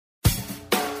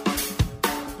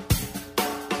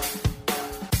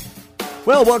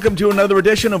Well, welcome to another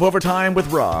edition of Overtime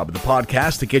with Rob, the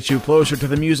podcast that gets you closer to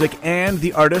the music and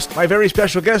the artist. My very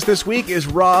special guest this week is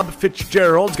Rob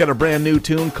Fitzgerald. He's got a brand new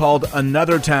tune called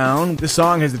Another Town. This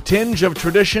song has a tinge of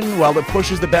tradition while it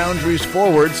pushes the boundaries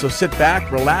forward, so sit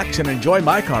back, relax, and enjoy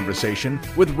my conversation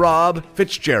with Rob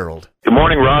Fitzgerald. Good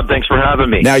morning, Rob. Thanks for having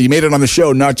me. Now, you made it on the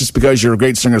show not just because you're a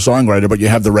great singer-songwriter, but you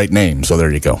have the right name, so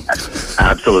there you go.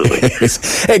 Absolutely.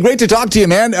 Hey, great to talk to you,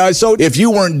 man. So if you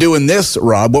weren't doing this,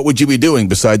 Rob, what would you be doing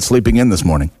besides sleeping in this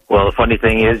morning? Well, the funny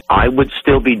thing is, I would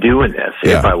still be doing this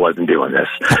if I wasn't doing this.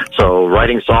 So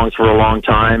writing songs for a long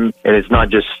time, and it's not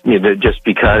just just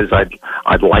because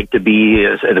I'd like to be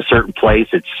at a certain place.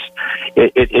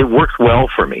 It works well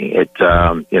for me. It's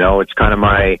kind of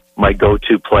my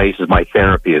go-to place is my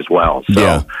therapy as well.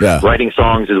 So writing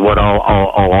songs is what I'll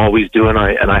always do, and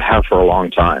I have for a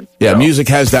long time. Yeah, so. Music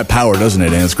has that power, doesn't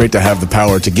it? And it's great to have the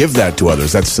power to give that to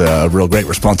others. That's a real great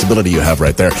responsibility you have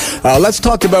right there. Let's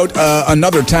talk about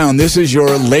Another Town. This is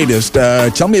your latest.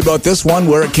 Tell me about this one,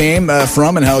 where it came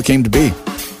from, and how it came to be.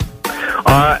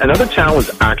 Another Town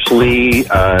was actually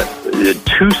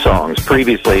two songs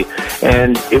previously,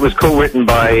 and it was co-written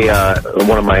by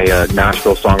one of my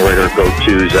Nashville songwriter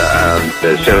go-tos,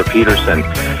 Sarah Peterson.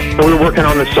 So we were working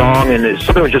on the song, and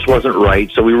something just wasn't right,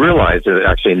 so we realized that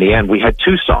actually in the end we had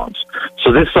two songs.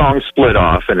 So this song split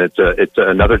off, and it's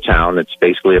Another Town. It's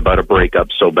basically about a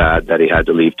breakup so bad that he had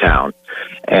to leave town.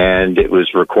 And it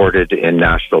was recorded in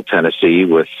Nashville, Tennessee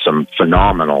with some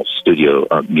phenomenal studio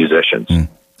musicians.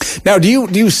 Now, do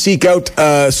you seek out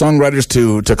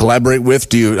songwriters to collaborate with?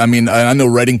 I know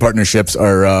writing partnerships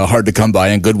are hard to come by,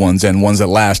 and good ones, and ones that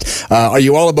last. Are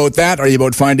you all about that? Are you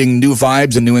about finding new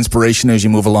vibes and new inspiration as you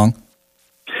move along?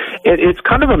 It's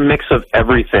kind of a mix of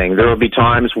everything. There will be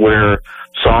times where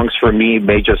songs for me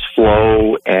may just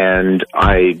flow, and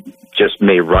I just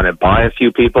may run it by a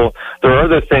few people. There are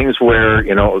other things where,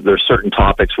 there's certain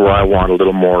topics where I want a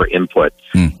little more input,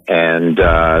 and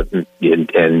then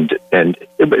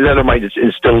it might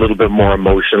instill a little bit more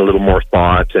emotion, a little more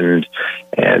thought, and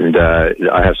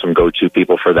I have some go-to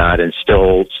people for that, and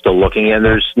still looking. And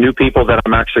there's new people that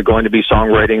I'm actually going to be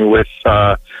songwriting with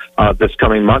this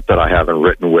coming month that I haven't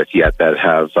written with yet that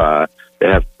have. They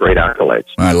have great accolades.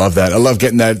 I love that. I love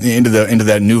getting that into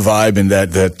that new vibe, and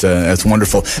that's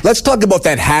wonderful. Let's talk about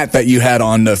that hat that you had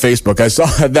on Facebook. I saw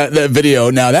that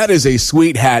video. Now that is a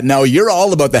sweet hat. Now you're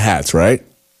all about the hats, right?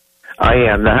 I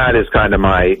am. The hat is kind of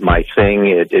my thing.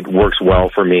 It works well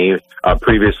for me.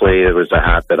 Previously, it was a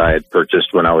hat that I had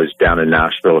purchased when I was down in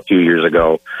Nashville a few years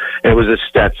ago. It was a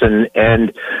Stetson,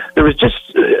 and there was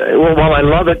just, while I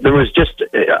love it, there was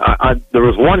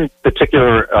one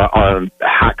particular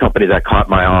hat company that caught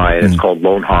my eye, and it's called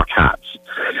Lone Hawk Hats.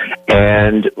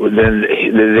 And then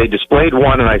they displayed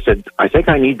one, and I said, I think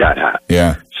I need that hat.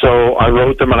 Yeah. So I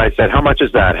wrote them, and I said, how much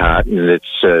is that hat? And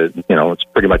it's, it's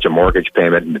pretty much a mortgage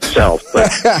payment in itself.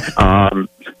 But,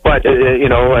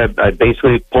 I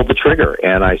basically pulled the trigger,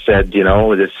 and I said,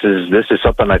 this is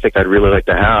something I think I'd really like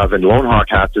to have. And Lone Hawk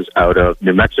Hats is out of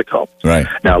New Mexico. Right.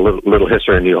 Now, little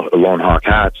history on Lone Hawk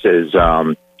Hats is,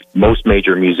 most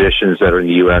major musicians that are in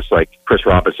the U.S., like Chris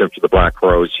Robinson for the Black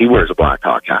Crowes, he wears a Black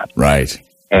Hawk hat. Right.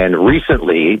 And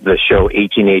recently, the show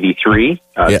 1883,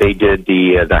 they did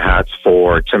the hats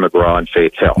for Tim McGraw and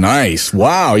Faith Hill. Nice.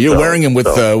 Wow. You're wearing them with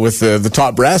the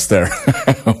top brass there.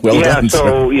 Well done.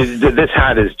 So this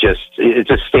hat is it's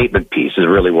a statement piece is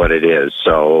really what it is.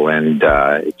 So, and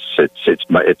it's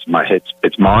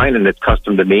mine, and it's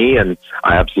custom to me, and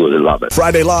I absolutely love it.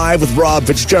 Friday Live with Rob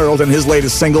Fitzgerald and his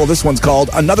latest single. This one's called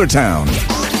Another Town.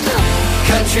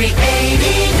 Country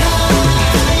 89.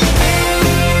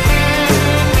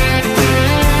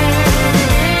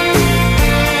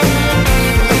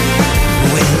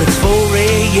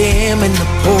 In the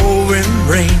pouring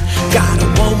rain, got a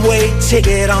one-way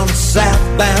ticket on the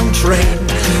southbound train.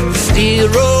 The steel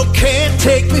road can't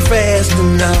take me fast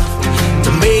enough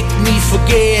to make me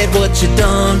forget what you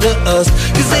done to us.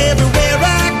 'Cause everywhere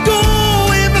I go,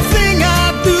 everything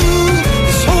I do,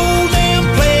 this whole damn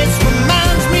place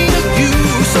reminds me of you.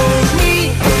 So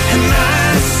me and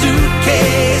my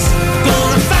suitcase,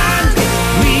 gonna find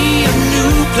me a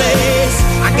new place.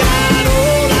 I got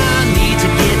all I need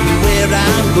to get me where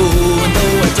I'm going.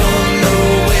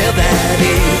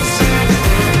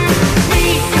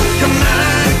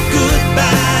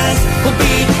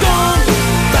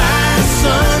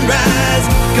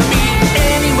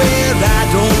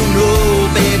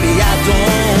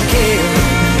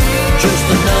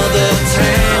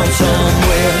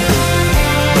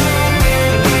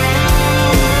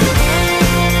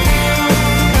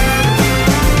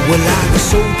 Well, I was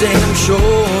so damn sure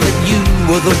that you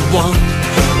were the one.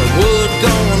 The word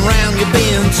going round you've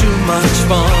been too much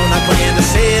fun. I plan to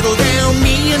settle down,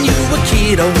 me and you a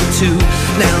kid or two.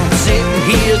 Now I'm sitting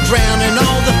here drowning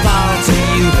all the thoughts of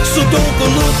you. So don't go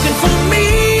looking for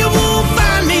me, you won't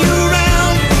find me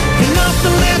around. Ain't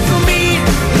nothing left for me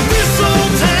in this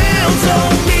old town. So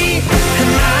me and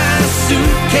my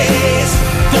suitcase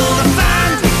gonna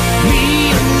find me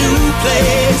a new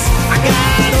place. I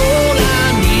got all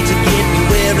I need to get me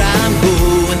where I'm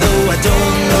going, though I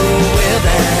don't know where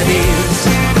that is.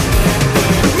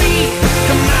 Me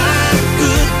and my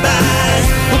goodbyes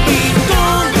will be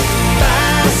gone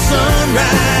by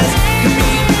sunrise. Can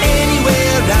be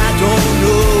anywhere, I don't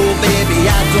know, baby,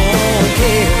 I don't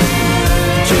care.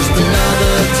 Just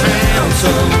another town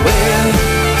somewhere.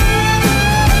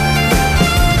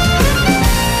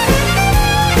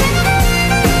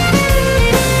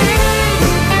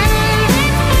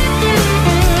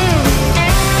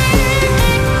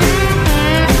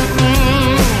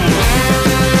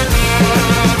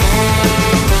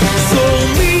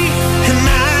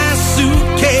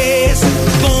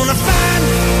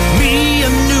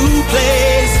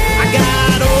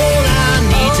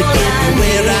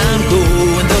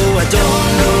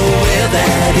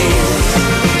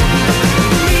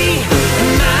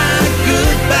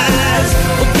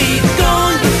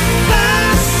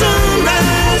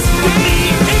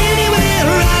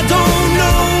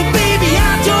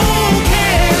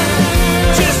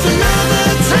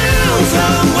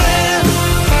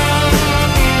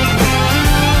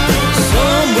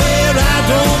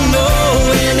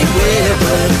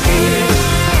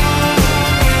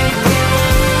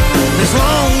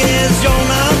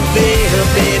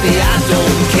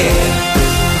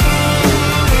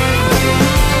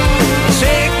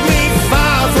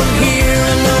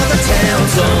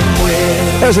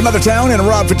 There's Another Town and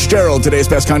Rob Fitzgerald. Today's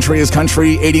best country is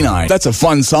Country 89. That's a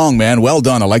fun song, man. Well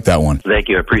done. I like that one. Thank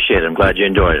you. I appreciate it. I'm glad you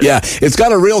enjoyed it. Yeah, it's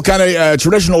got a real kind of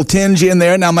traditional tinge in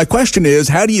there. Now, my question is,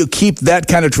 how do you keep that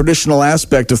kind of traditional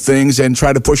aspect of things and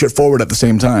try to push it forward at the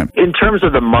same time? In terms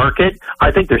of the market,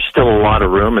 I think there's still a lot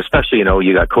of room, especially,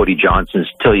 you got Cody Johnson's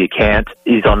Till You Can't.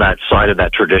 He's on that side of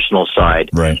that traditional side.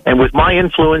 Right. And with my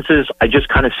influences, I just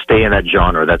kind of stay in that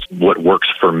genre. That's what works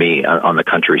for me on the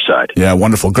country side. Yeah,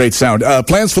 wonderful. Great sound.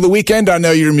 Plans for the weekend? I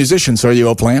know you're a musician, so are you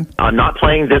all playing? I'm not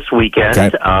playing this weekend,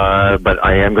 okay. But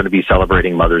I am going to be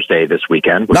celebrating Mother's Day this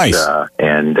weekend. Which, nice.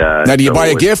 Now, do you buy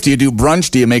a gift? Do you do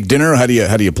brunch? Do you make dinner? How do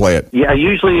you play it? Yeah,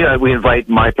 usually we invite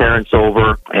my parents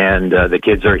over, and the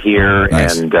kids are here,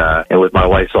 nice. and with my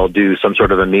wife, I'll do some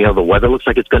sort of a meal. The weather looks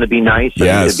like it's going to be nice.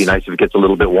 Yes. It'd be nice if it gets a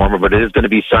little bit warmer, but it is going to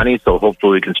be sunny, so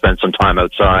hopefully we can spend some time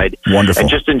outside. Wonderful. And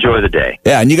just enjoy the day.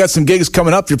 Yeah, and you got some gigs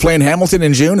coming up. You're playing Hamilton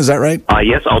in June, is that right?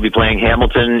 Yes, I'll be playing Hamilton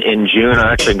in June.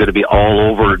 I'm going to be all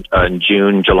over in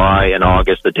June, July, and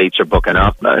August. The dates are booking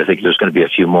up. I think there's going to be a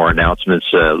few more announcements.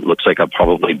 Looks like I'll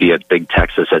probably be at Big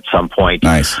Texas at some point.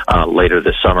 Nice. Later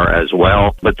this summer as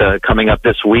well. But coming up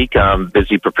this week, I'm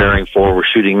busy preparing we're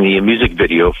shooting the music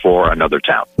video for Another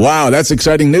Town. Wow, that's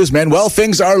exciting news, man. Well,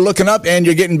 things are looking up and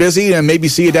you're getting busy, and maybe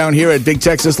see you down here at Big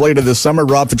Texas later this summer.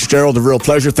 Rob Fitzgerald, a real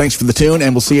pleasure. Thanks for the tune,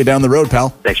 and we'll see you down the road, pal.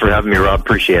 Thanks for having me, Rob.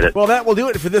 Appreciate it. Well, that will do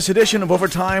it for this edition of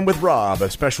Overtime with Rob. A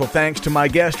special thanks to my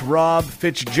guest, Rob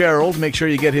Fitzgerald. Make sure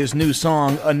you get his new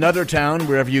song, Another Town,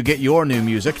 wherever you get your new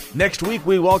music. Next week,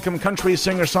 we welcome country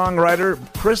singer-songwriter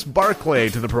Chris Barclay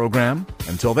to the program.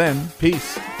 Until then,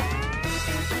 peace.